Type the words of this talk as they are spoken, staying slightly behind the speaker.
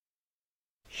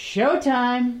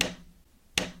Showtime.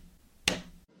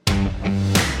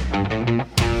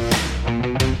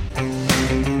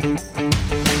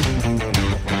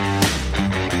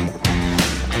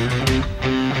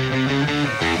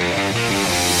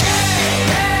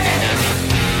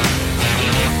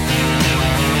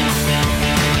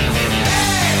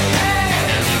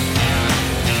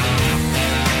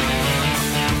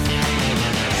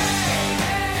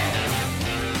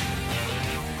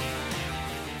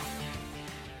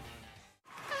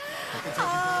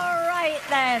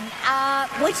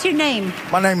 What's your name?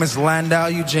 My name is Landau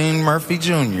Eugene Murphy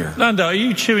Jr. Landau, are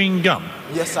you chewing gum?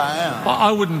 Yes, I am.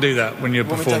 I wouldn't do that when you're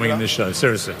performing in this show,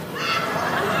 seriously.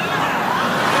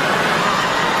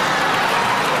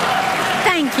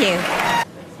 Thank you.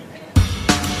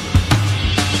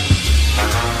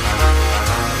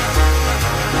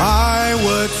 I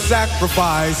would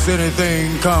sacrifice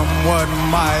anything, come what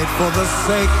might, for the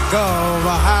sake of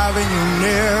having you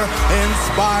near, in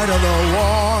spite of the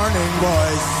warning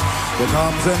voice that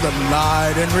comes in the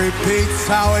night and repeats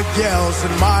how it yells in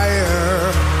my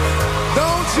ear.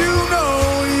 Don't you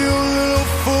know, you little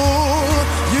fool,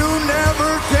 you never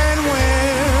can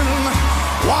win.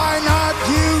 Why not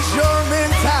use your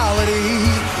mentality?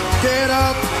 Get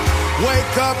up,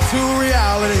 wake up to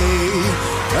reality.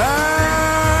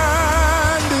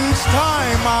 And each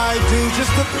time I do,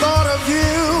 just the thought of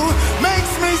you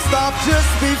makes me stop just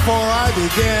before I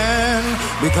begin,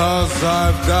 because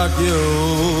I've got you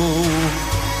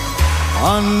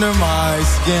under my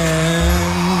skin,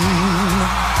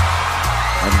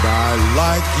 and I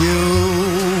like you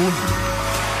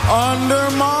under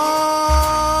my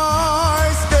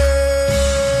skin.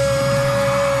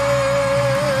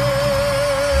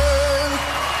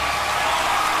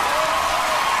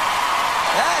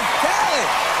 That's talent.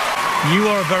 You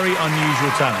are a very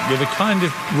unusual talent. You're the kind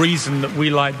of reason that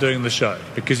we like doing the show,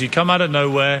 because you come out of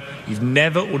nowhere, you've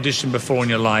never auditioned before in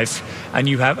your life, and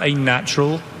you have a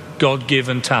natural,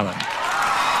 God-given talent.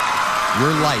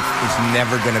 Your life is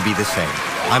never going to be the same.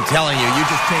 I'm telling you, you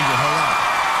just changed your whole life.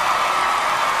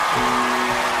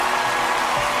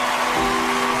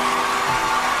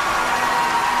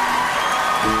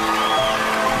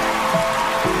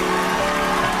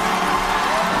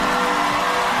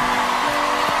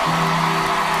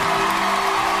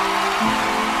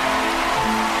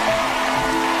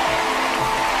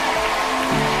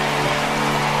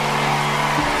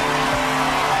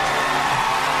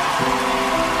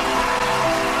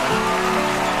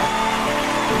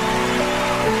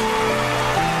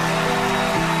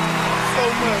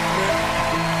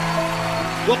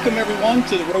 Welcome, everyone,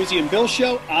 to the Rosie and Bill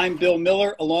Show. I'm Bill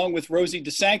Miller, along with Rosie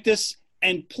DeSanctis.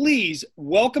 And please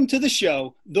welcome to the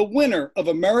show the winner of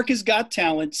America's Got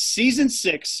Talent Season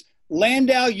 6,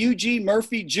 Landau Eugene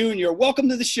Murphy Jr. Welcome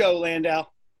to the show, Landau.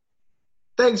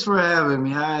 Thanks for having me.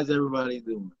 How's everybody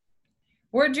doing?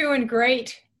 We're doing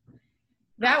great.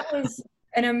 That was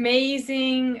an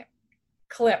amazing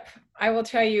clip. I will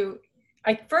tell you,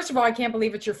 first of all, I can't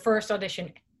believe it's your first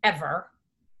audition ever.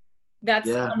 That's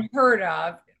unheard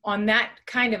of on that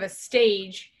kind of a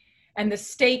stage, and the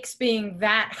stakes being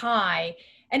that high.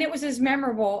 And it was as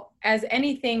memorable as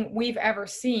anything we've ever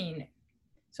seen.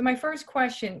 So my first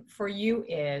question for you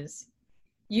is,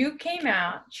 you came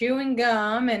out chewing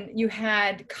gum and you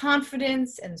had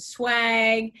confidence and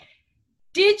swag.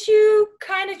 Did you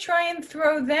kind of try and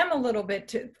throw them a little bit,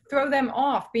 to throw them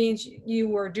off, being you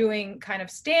were doing kind of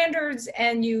standards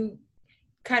and you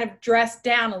kind of dressed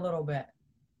down a little bit?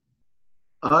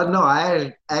 No,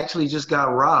 I actually just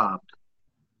got robbed.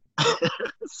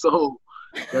 So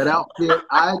that outfit,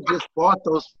 I just bought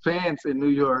those pants in New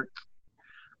York.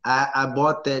 I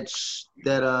bought that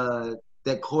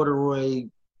corduroy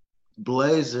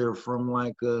blazer from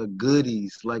like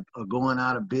Goodies, like a going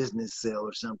out of business sale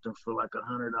or something, for like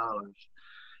 $100.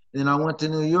 Then I went to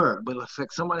New York, but it's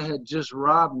like somebody had just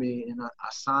robbed me, and I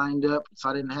signed up, so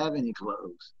I didn't have any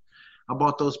clothes. I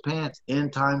bought those pants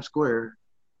in Times Square,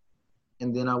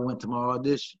 and then I went to my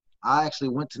audition. I actually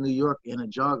went to New York in a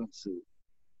jogging suit.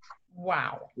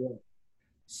 Wow. Yeah.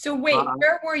 So wait,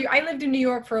 where were you? I lived in New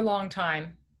York for a long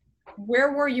time.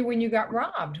 Where were you when you got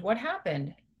robbed? What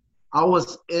happened?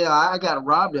 I got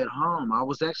robbed at home. I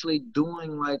was actually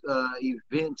doing like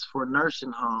events for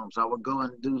nursing homes. I would go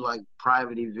and do like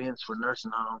private events for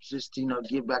nursing homes, just to,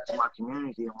 give back to my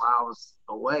community. And while I was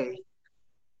away,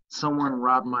 someone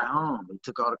robbed my home. They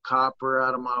took all the copper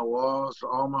out of my walls,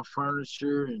 all my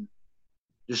furniture, and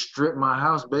just stripped my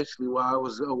house basically while I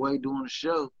was away doing a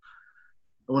show.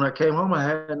 And when I came home, I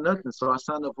had nothing. So I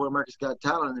signed up for America's Got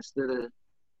Talent. Instead of,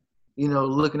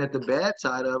 looking at the bad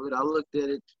side of it, I looked at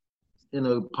it in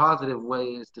a positive way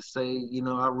is to say,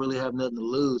 I really have nothing to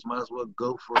lose. Might as well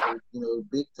go for it,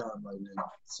 big time right now.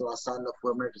 So I signed up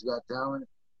for America's Got Talent,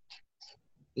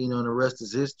 and the rest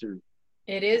is history.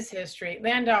 It is history.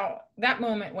 Landau, that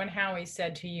moment when Howie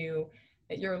said to you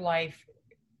that your life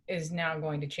is now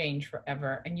going to change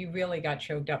forever, and you really got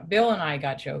choked up. Bill and I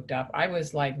got choked up. I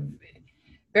was like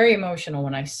very emotional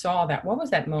when I saw that. What was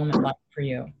that moment like for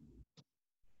you?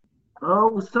 Oh,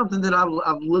 it was something that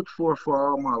I've looked for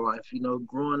all my life.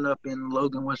 Growing up in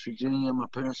Logan, West Virginia, my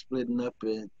parents splitting up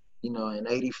in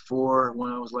 '84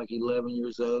 when I was like 11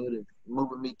 years old and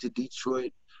moving me to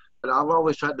Detroit. But I've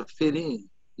always tried to fit in,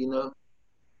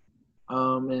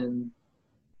 and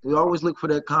you always look for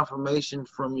that confirmation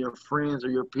from your friends or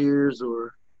your peers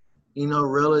or,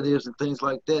 relatives and things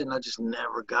like that. And I just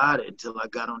never got it until I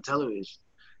got on television.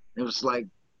 It was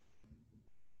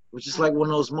just like one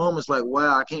of those moments like,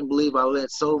 wow, I can't believe I let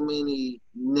so many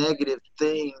negative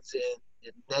things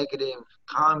and negative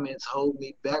comments hold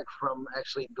me back from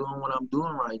actually doing what I'm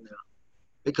doing right now.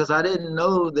 Because I didn't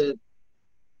know that,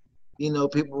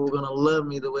 people were going to love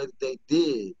me the way that they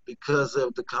did because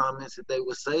of the comments that they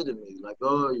would say to me. Like,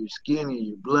 oh, you're skinny,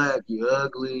 you're black, you're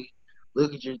ugly,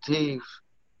 look at your teeth,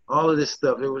 all of this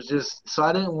stuff. It was just, so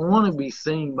I didn't want to be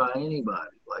seen by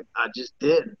anybody. Like, I just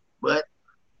didn't. But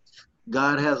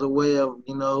God has a way of,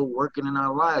 working in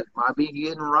our lives. By be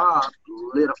getting robbed,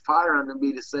 lit a fire under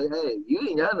me to say, hey, you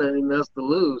ain't got nothing else to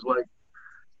lose. Like,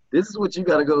 this is what you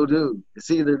got to go do.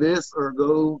 It's either this or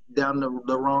go down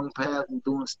the wrong path and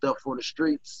doing stuff for the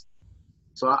streets.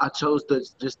 So I chose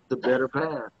just the better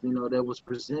path, that was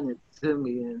presented to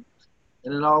me, and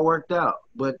it all worked out.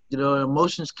 But,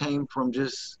 emotions came from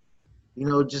just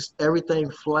everything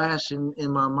flashing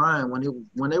in my mind.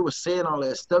 When they were saying all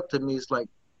that stuff to me, it's like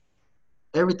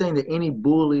everything that any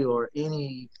bully or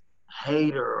any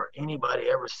hater or anybody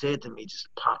ever said to me just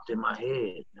popped in my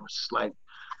head. It was just like,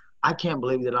 I can't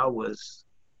believe that I was,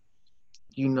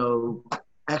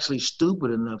 actually stupid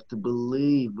enough to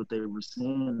believe what they were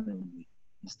saying to me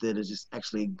instead of just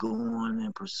actually going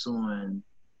and pursuing,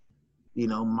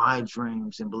 my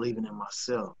dreams and believing in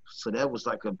myself. So that was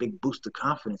like a big boost of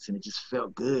confidence, and it just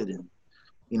felt good. And,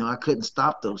 I couldn't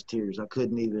stop those tears. I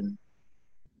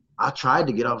tried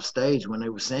to get off stage when they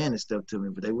were saying this stuff to me,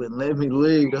 but they wouldn't let me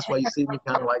leave. That's why you see me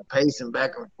kind of like pacing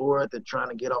back and forth and trying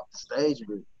to get off the stage.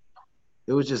 But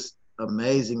it was just an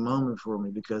amazing moment for me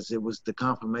because it was the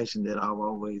confirmation that I've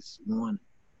always wanted.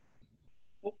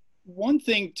 Well, one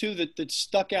thing too that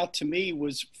stuck out to me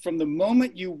was from the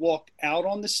moment you walked out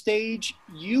on the stage,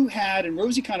 you had, and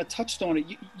Rosie kind of touched on it,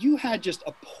 you had just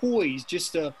a poise,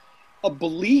 just a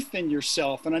belief in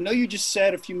yourself. And I know you just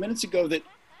said a few minutes ago that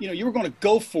you were going to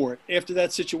go for it after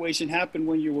that situation happened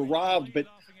when you were robbed. But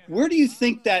where do you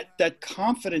think that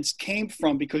confidence came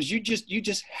from? Because you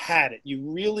just had it.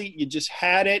 You just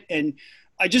had it. And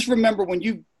I just remember when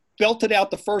you belted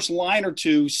out the first line or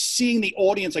two, seeing the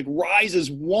audience like rise as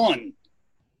one,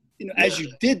 as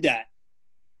you did that.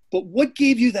 But what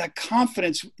gave you that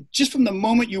confidence just from the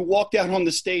moment you walked out on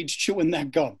the stage chewing that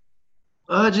gum?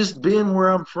 Just being where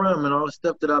I'm from and all the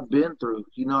stuff that I've been through.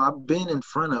 I've been in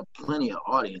front of plenty of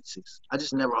audiences. I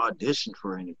just never auditioned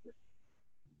for anything.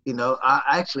 I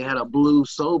actually had a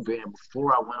blues soul band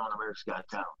before I went on America's Got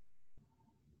Talent.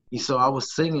 So I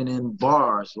was singing in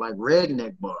bars, like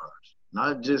redneck bars,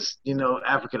 not just,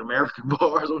 African-American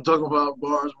bars. I'm talking about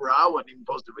bars where I wasn't even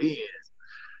supposed to be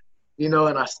in.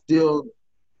 And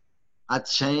I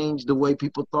changed the way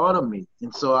people thought of me.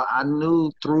 And so I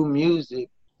knew through music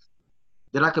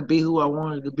that I could be who I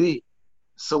wanted to be.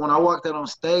 So when I walked out on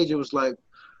stage, it was like,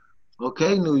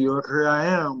 okay, New York, here I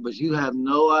am, but you have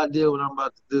no idea what I'm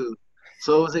about to do.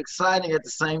 So it was exciting at the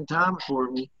same time for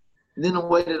me. And then the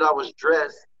way that I was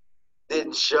dressed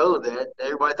didn't show that.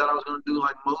 Everybody thought I was going to do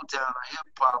like Motown or hip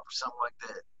hop or something like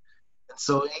that. And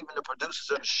so even the producers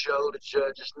of the show, the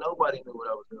judges, nobody knew what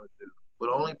I was going to do. But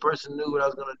the only person who knew what I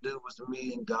was going to do was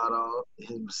me and God all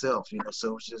himself,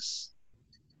 So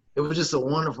it was just a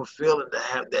wonderful feeling to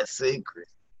have that secret.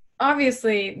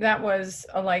 Obviously, that was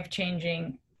a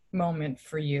life-changing moment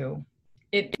for you.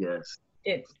 It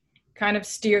kind of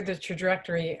steered the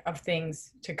trajectory of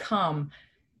things to come.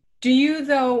 Do you,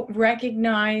 though,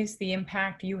 recognize the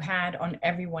impact you had on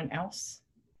everyone else?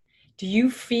 Do you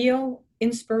feel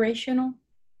inspirational?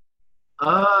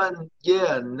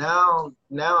 Yeah, now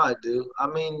I do. I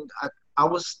mean,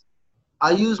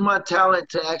 I use my talent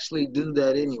to actually do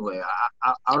that anyway.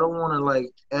 I don't want to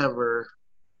ever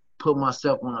put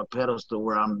myself on a pedestal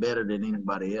where I'm better than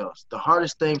anybody else. The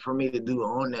hardest thing for me to do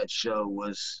on that show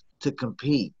was to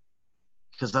compete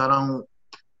because I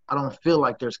I don't feel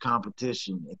like there's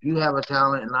competition. If you have a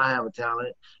talent and I have a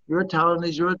talent, your talent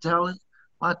is your talent.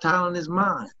 My talent is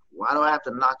mine. Why do I have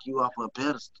to knock you off a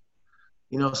pedestal?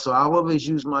 You know, so I always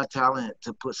use my talent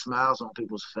to put smiles on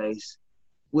people's face,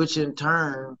 which in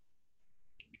turn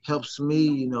helps me,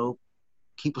 you know,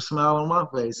 keep a smile on my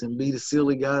face and be the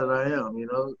silly guy that I am, you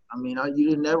know. I mean, you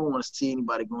didn't ever want to see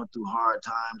anybody going through hard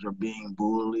times or being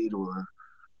bullied or,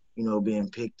 you know, being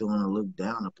picked on or looked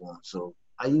down upon. So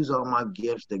I use all my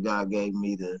gifts that God gave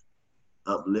me to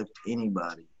uplift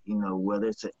anybody, you know, whether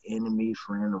it's an enemy,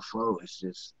 friend, or foe. It's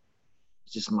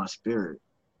just my spirit.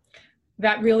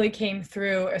 That really came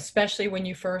through, especially when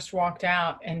you first walked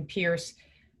out and Pierce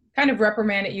kind of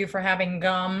reprimanded you for having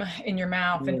gum in your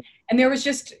mouth. Yeah. And there was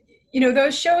just, you know,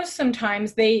 those shows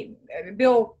sometimes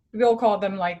Bill called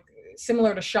them like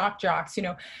similar to shock jocks, you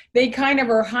know, they kind of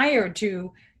are hired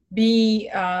to be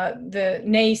the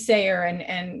naysayer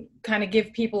and kind of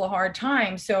give people a hard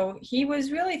time. So he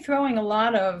was really throwing a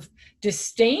lot of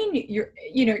disdain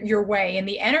your way and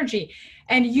the energy,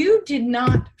 and you did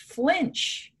not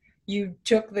flinch. You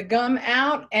took the gum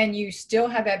out and you still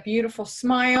had that beautiful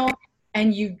smile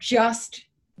and you just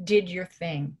did your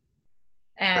thing.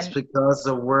 And that's because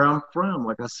of where I'm from.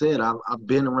 Like I said, I've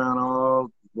been around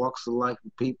all walks of life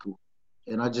with people,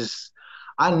 and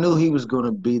I knew he was going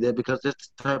to be there because that's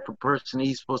the type of person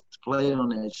he's supposed to play on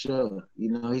that show.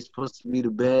 You know, he's supposed to be the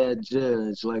bad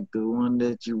judge, like the one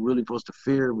that you're really supposed to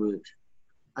fear. But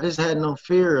I just had no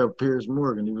fear of Piers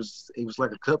Morgan. He was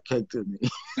like a cupcake to me,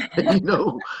 you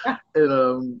know.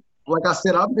 And like I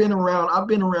said, I've been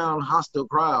around hostile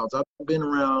crowds. I've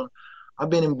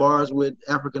been in bars with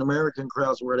African American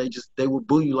crowds where they would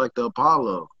boo you like the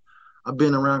Apollo. I've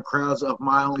been around crowds of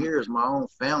my own peers, my own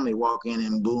family walk in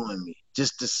and booing me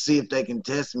just to see if they can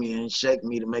test me and shake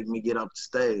me to make me get off the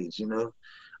stage, you know.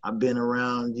 I've been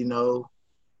around, you know,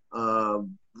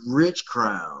 rich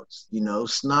crowds, you know,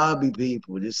 snobby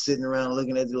people just sitting around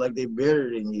looking at you like they're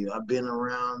better than you. I've been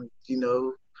around, you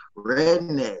know,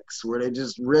 rednecks where they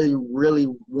just really, really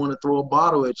want to throw a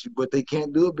bottle at you, but they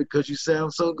can't do it because you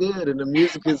sound so good and the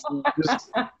music is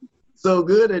just so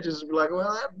good. They just be like,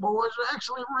 well, that boy's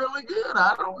actually really good.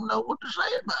 I don't know what to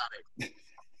say about it.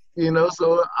 You know,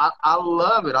 so I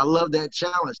love it. I love that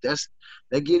challenge.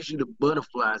 That gives you the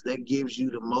butterflies. That gives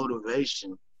you the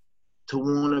motivation to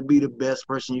want to be the best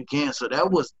person you can. So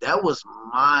that was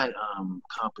my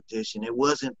competition. It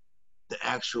wasn't the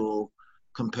actual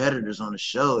competitors on the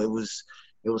show. It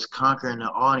was conquering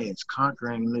the audience,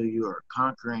 conquering New York,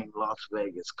 conquering Las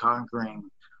Vegas, conquering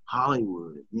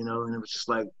Hollywood, you know. And it was just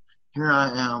like, here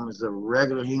I am as a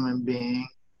regular human being.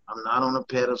 I'm not on a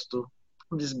pedestal.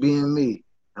 I'm just being me.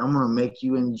 And I'm going to make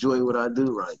you enjoy what I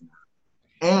do right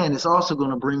now. And it's also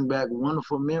going to bring back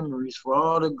wonderful memories for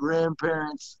all the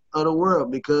grandparents of the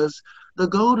world because the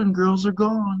Golden Girls are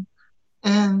gone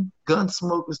and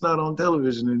Gunsmoke is not on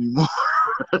television anymore.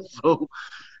 So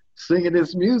singing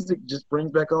this music just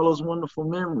brings back all those wonderful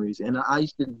memories. And I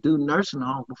used to do nursing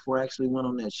homes before I actually went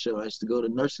on that show. I used to go to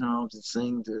nursing homes and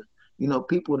sing to, you know,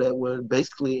 people that were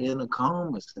basically in a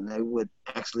coma, and they would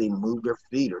actually move their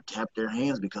feet or tap their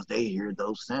hands because they hear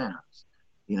those sounds.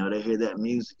 You know, they hear that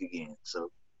music again. So,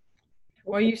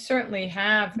 well, you certainly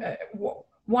have.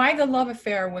 Why the love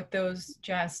affair with those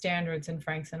jazz standards and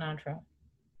Frank Sinatra?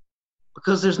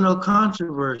 Because there's no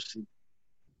controversy.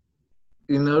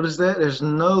 You notice that? There's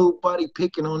nobody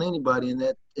picking on anybody in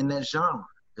that genre.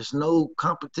 There's no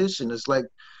competition. It's like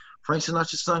Frank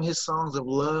Sinatra sung his songs of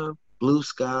love, blue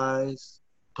skies,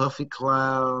 puffy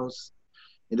clouds.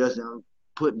 It doesn't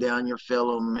put down your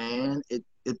fellow man. It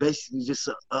basically just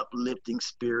an uplifting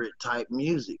spirit type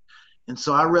music. And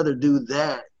so I'd rather do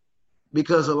that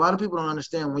because a lot of people don't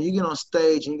understand when you get on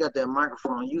stage and you got that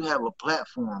microphone, you have a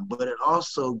platform, but it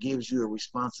also gives you a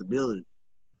responsibility.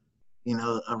 You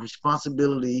know, a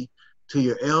responsibility to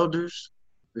your elders,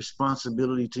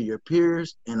 responsibility to your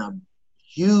peers, and a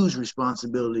huge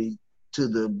responsibility to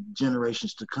the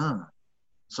generations to come.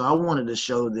 So I wanted to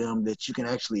show them that you can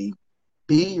actually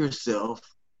be yourself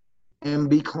and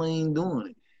be clean doing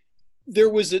it. There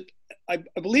was I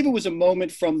believe it was a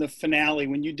moment from the finale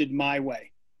when you did My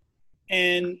Way.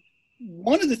 And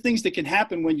one of the things that can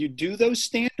happen when you do those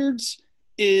standards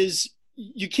is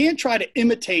you can't try to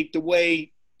imitate the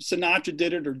way Sinatra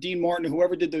did it or Dean Martin or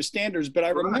whoever did those standards. But I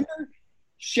remember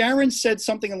Sharon said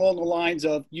something along the lines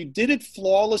of, you did it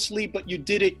flawlessly, but you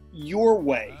did it your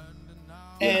way.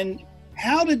 Yeah. And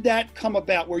how did that come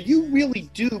about where you really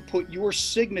do put your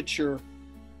signature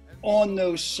on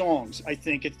those songs? I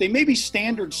think if they may be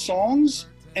standard songs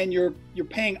and you're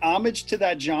paying homage to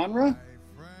that genre,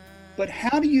 but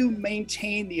how do you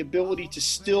maintain the ability to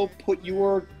still put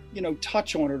your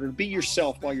touch on it or be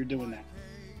yourself while you're doing that?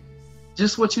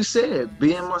 Just what you said,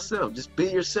 being myself. Just be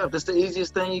yourself. That's the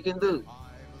easiest thing you can do.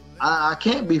 I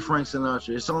can't be Frank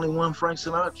Sinatra. It's only one Frank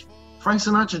Sinatra. Frank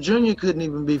Sinatra Jr. couldn't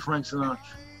even be Frank Sinatra.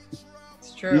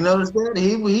 It's true. You notice that?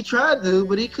 He tried to,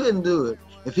 but he couldn't do it.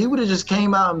 If he would have just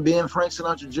came out and been Frank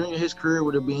Sinatra Jr., his career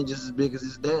would have been just as big as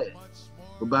his dad.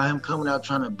 But by him coming out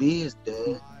trying to be his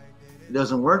dad, it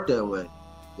doesn't work that way.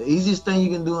 The easiest thing you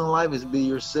can do in life is be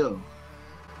yourself.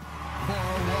 For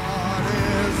what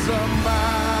is a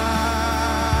man?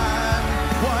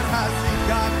 What has he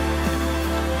got?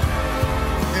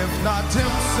 If not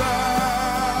himself,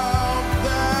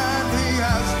 then he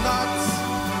has not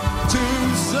to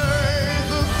say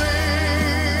the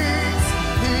things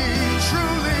he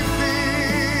truly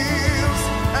feels,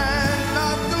 and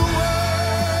not the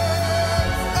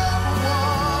words of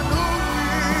one who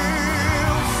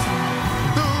feels.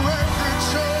 The record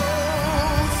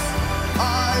shows I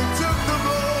took the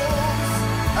blows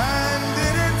and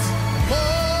didn't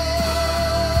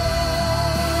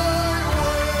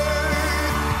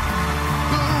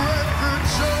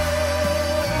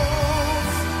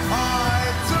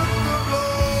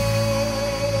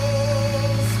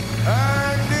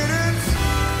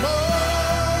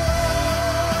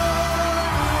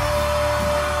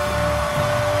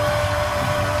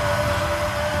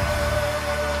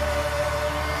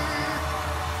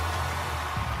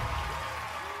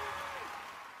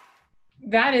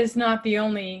That is not the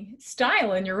only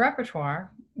style in your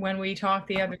repertoire. When we talked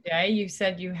the other day, you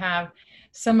said you have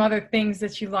some other things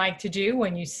that you like to do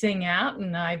when you sing out,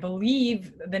 and I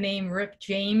believe the name Rick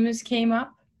James came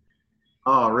up.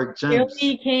 Oh, Rick James.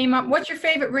 Billy came up. What's your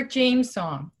favorite Rick James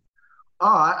song? Oh,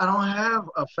 I don't have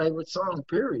a favorite song,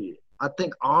 period. I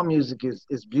think all music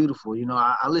is beautiful.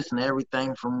 I listen to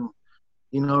everything from,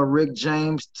 Rick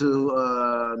James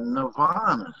to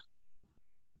Nirvana.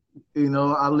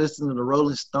 I listen to the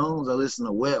Rolling Stones. I listen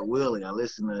to Wet Willie. I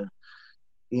listen to,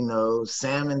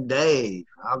 Sam and Dave.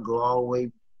 I'll go all the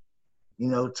way,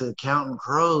 to Counting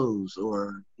Crows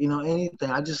or,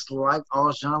 anything. I just like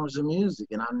all genres of music,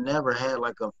 and I've never had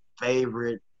like a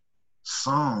favorite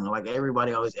song. Like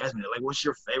everybody always asks me, like, what's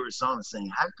your favorite song to sing?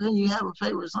 How can you have a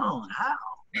favorite song? How?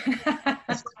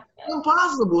 It's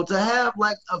impossible to have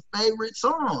like a favorite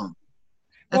song.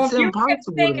 That's well, if impossible.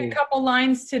 You could sing a couple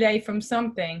lines today from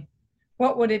something,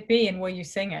 what would it be, and will you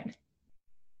sing it?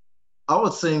 I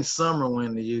would sing Summer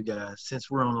Wind to you guys,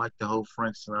 since we're on like the whole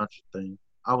Frank Sinatra thing.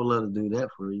 I would love to do that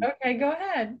for you. Okay, go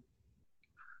ahead.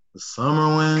 The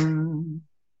summer wind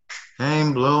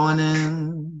came blowing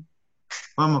in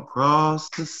from across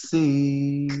the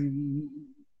sea.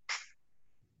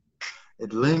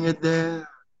 It lingered there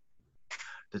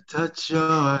to touch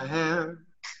your hair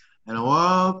and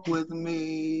walk with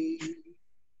me.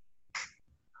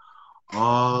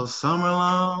 All summer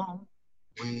long,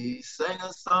 we sang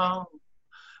a song,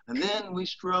 and then we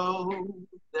strode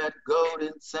that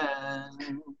golden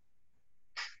sand.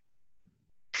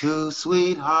 Two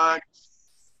sweethearts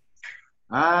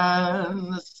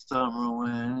and the summer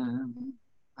wind.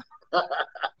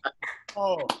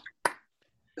 Oh,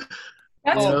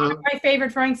 That's one of my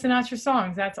favorite Frank Sinatra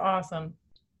songs. That's awesome.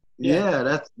 Yeah,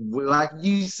 that's like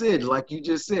you said, like you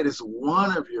just said, it's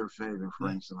one of your favorite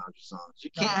Frank Sinatra songs.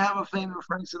 You can't have a favorite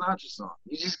Frank Sinatra song.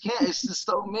 You just can't. It's just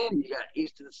so many. You got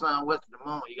East of the Sun, West of the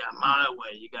Moon. You got My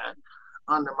Way. You got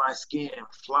Under My Skin,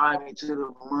 Fly Me to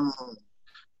the Moon.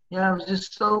 Yeah, there's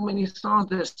just so many songs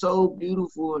that are so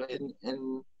beautiful,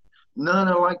 and none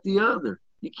are like the other.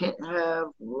 You can't have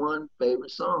one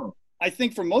favorite song. I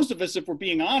think for most of us, if we're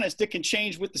being honest, it can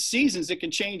change with the seasons. It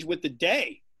can change with the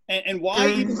day. And why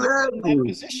exactly. Even in that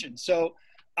position. So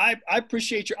I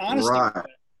appreciate your honesty. Right.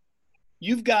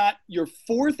 You've got your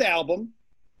fourth album,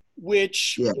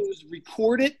 which was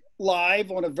recorded live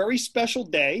on a very special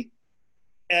day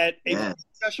at a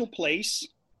special place.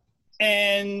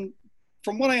 And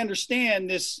from what I understand,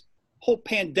 this whole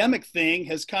pandemic thing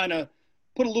has kind of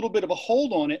put a little bit of a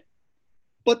hold on it.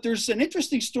 But there's an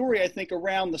interesting story, I think,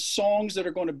 around the songs that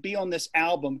are going to be on this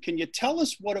album. Can you tell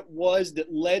us what it was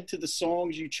that led to the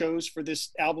songs you chose for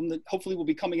this album that hopefully will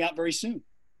be coming out very soon?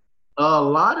 A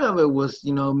lot of it was,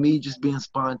 me just being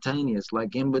spontaneous.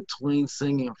 Like in between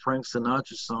singing Frank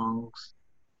Sinatra songs,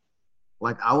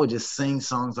 like I would just sing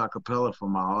songs a cappella for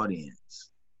my audience.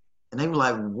 And they were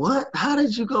like, what? How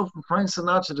did you go from Frank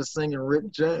Sinatra to singing Rick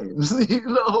James?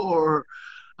 Or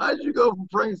how did you go from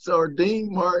Frank or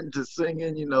Dean Martin to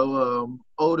singing,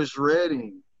 Otis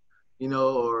Redding,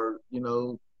 or,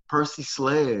 Percy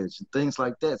Sledge and things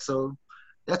like that. So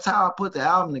that's how I put the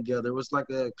album together. It was like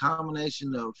a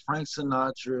combination of Frank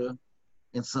Sinatra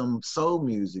and some soul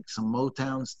music, some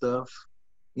Motown stuff,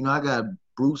 You know, I got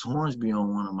Bruce Hornsby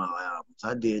on one of my albums.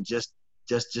 I did just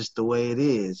the way it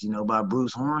is, you know, by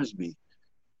Bruce Hornsby.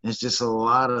 It's just a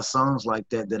lot of songs like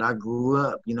that that I grew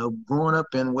up, you know, growing up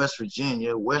in West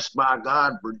Virginia, West by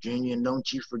God, Virginia, and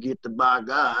don't you forget the by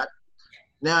God.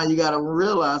 Now you got to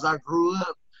realize I grew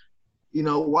up, you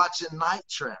know, watching night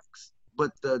tracks.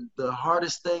 But the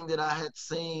hardest thing that I had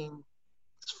seen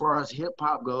as far as hip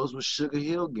hop goes was Sugar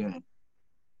Hill Gang.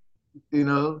 You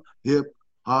know, hip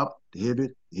hop, hip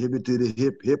it to the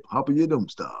hip hop, you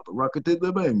don't stop. Rock it to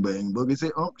the bang bang, boogie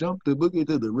say jump the boogie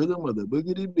to the rhythm of the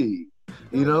boogity beat.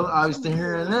 You know, I was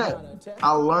hearing that.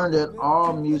 I learned that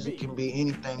all music can be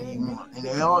anything you want, and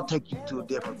they all take you to a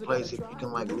different place. If you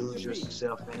can like lose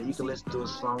yourself in it, you can listen to a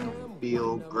song and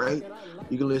feel great.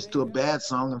 You can listen to a bad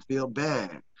song and feel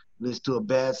bad. Listen to a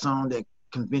bad song that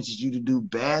convinces you to do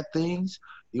bad things.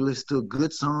 You listen to a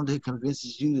good song that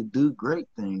convinces you to do great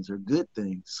things or good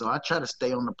things. So I try to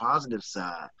stay on the positive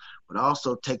side, but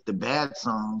also take the bad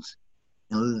songs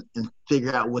and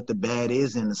figure out what the bad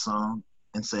is in the song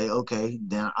and say, okay,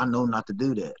 then I know not to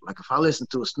do that. Like if I listen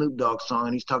to a Snoop Dogg song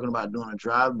and he's talking about doing a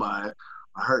drive-by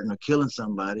or hurting or killing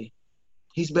somebody,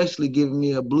 he's basically giving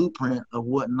me a blueprint of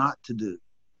what not to do.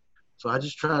 So I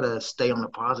just try to stay on the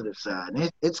positive side.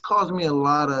 And it's caused me a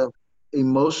lot of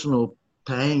emotional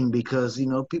pain because, you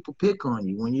know, people pick on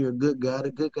you. When you're a good guy,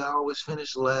 the good guy always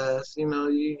finish last. You know,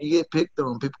 you get picked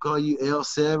on. People call you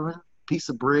L7, piece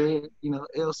of bread, you know,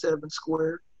 L7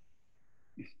 square.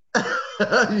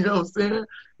 You know what I'm saying?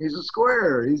 He's a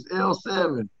square. He's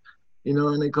L7. You know,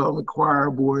 and they call me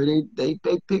choir boy. They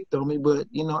picked on me, but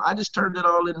you know, I just turned it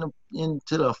all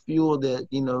into the fuel that,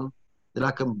 you know, that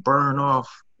I can burn off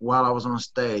while I was on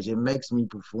stage. It makes me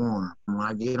perform. When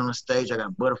I get on stage, I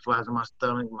got butterflies in my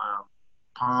stomach, my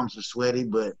palms are sweaty,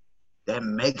 but that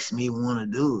makes me want to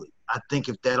do it. I think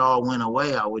if that all went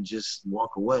away, I would just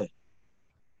walk away.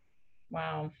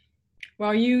 Wow.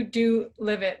 Well, you do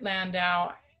live it,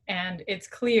 Landau, and it's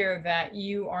clear that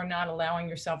you are not allowing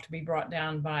yourself to be brought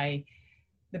down by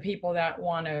the people that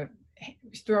want to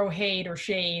throw hate or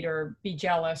shade or be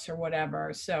jealous or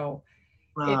whatever. So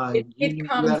it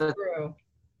comes through.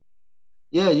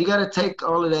 Yeah, you got to take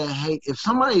all of that hate. If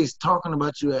somebody's talking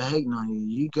about you or hating on you,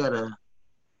 you gotta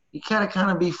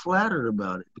kind of be flattered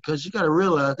about it, because you got to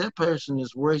realize that person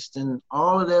is wasting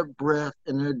all of their breath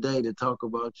in their day to talk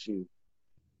about you.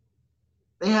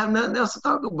 They have nothing else to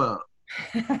talk about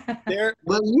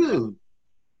but you.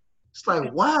 It's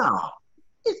like, wow,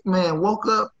 this man woke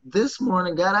up this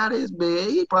morning, got out of his bed.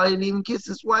 He probably didn't even kiss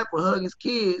his wife or hug his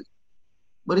kids,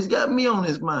 but he's got me on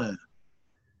his mind.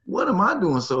 What am I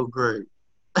doing so great?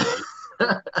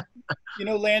 You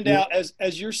know, Landau,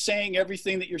 as you're saying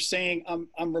everything that you're saying,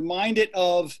 I'm reminded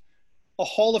of a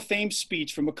Hall of Fame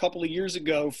speech from a couple of years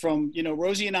ago from, you know,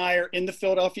 Rosie and I are in the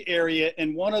Philadelphia area,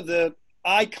 and one of the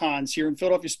icons here in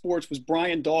Philadelphia sports was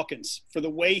Brian Dawkins for the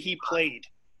way he played.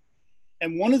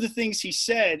 And one of the things he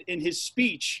said in his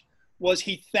speech was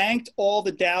he thanked all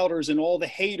the doubters and all the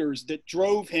haters that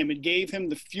drove him and gave him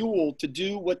the fuel to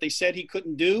do what they said he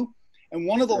couldn't do. And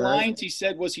one of the lines he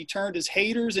said was he turned his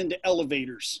haters into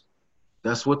elevators.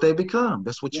 That's what they become.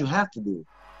 That's what you have to do.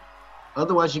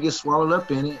 Otherwise, you get swallowed up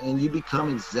in it and you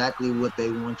become exactly what they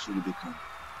want you to become.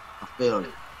 A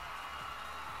failure.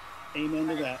 Amen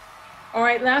to that. All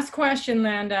right, last question,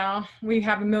 Landau. We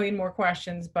have a million more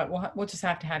questions, but we'll just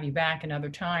have to have you back another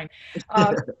time.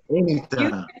 Anytime. You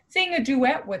could sing a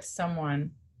duet with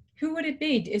someone. Who would it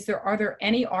be? Are there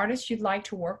any artists you'd like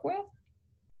to work with?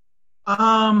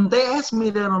 They asked me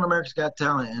that on America's Got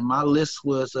Talent, and my list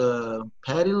was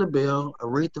Patti LaBelle,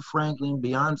 Aretha Franklin,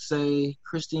 Beyonce,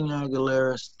 Christina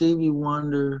Aguilera, Stevie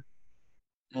Wonder,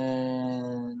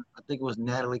 and I think it was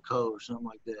Natalie Cole or something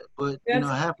like that. But you know,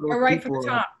 half of those right people for the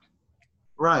top.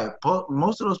 Right.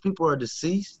 Most of those people are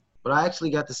deceased, but I actually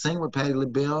got to sing with Patti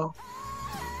LaBelle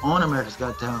on America's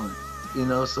Got Talent. You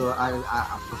know, so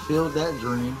I fulfilled that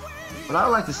dream. But I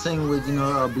would like to sing with, you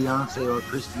know, Beyonce or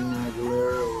Christina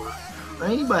Aguilera or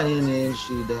anybody in the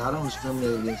industry today. I don't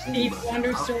discriminate against anybody. Stevie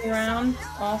Wonder's still around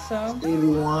also? Stevie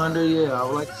Wonder, yeah. I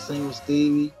would like to sing with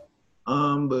Stevie.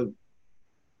 But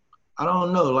I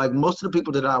don't know. Like most of the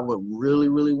people that I would really,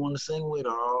 really want to sing with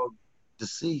are all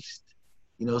deceased.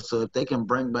 You know, so if they can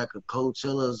bring back a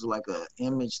Coachella's like a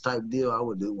image type deal, I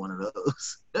would do one of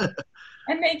those.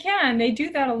 And they can. They do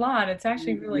that a lot. It's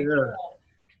actually really cool.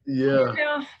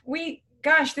 Yeah.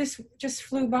 Gosh, this just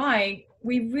flew by.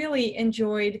 We really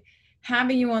enjoyed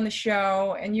having you on the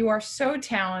show, and you are so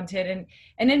talented.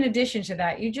 And in addition to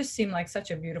that, you just seem like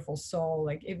such a beautiful soul.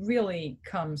 Like it really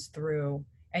comes through,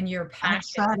 and your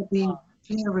passion. I try to be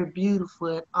very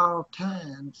beautiful at all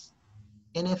times.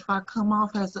 And if I come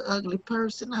off as an ugly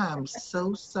person, I'm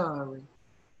so sorry.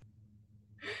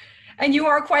 And you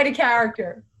are quite a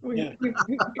character. We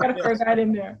got to throw that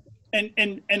in there.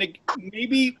 And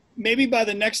maybe by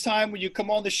the next time when you come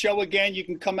on the show again, you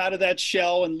can come out of that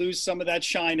shell and lose some of that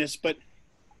shyness. But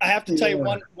I have to tell you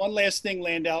one last thing,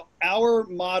 Landau. Our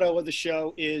motto of the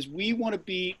show is we want to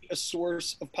be a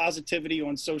source of positivity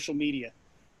on social media.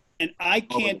 And I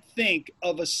can't think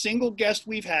of a single guest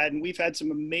we've had, and we've had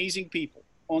some amazing people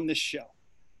on this show.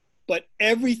 But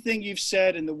everything you've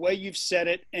said and the way you've said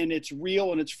it, and it's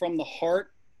real and it's from the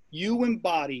heart, you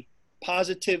embody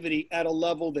positivity at a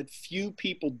level that few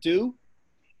people do.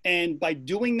 And by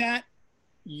doing that,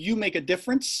 you make a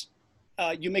difference.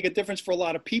 You make a difference for a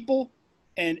lot of people.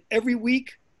 And every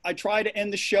week, I try to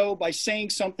end the show by saying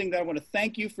something that I want to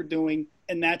thank you for doing,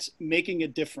 and that's making a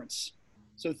difference.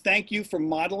 So thank you for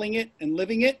modeling it and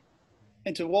living it.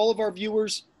 And to all of our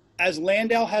viewers, as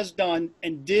Landau has done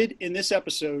and did in this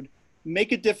episode,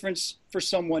 make a difference for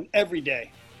someone every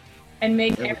day. And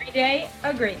make every day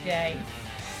a great day.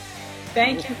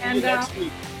 Thank you, Landau.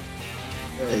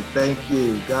 Hey, thank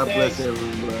you. God bless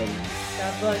everybody.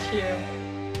 God bless you.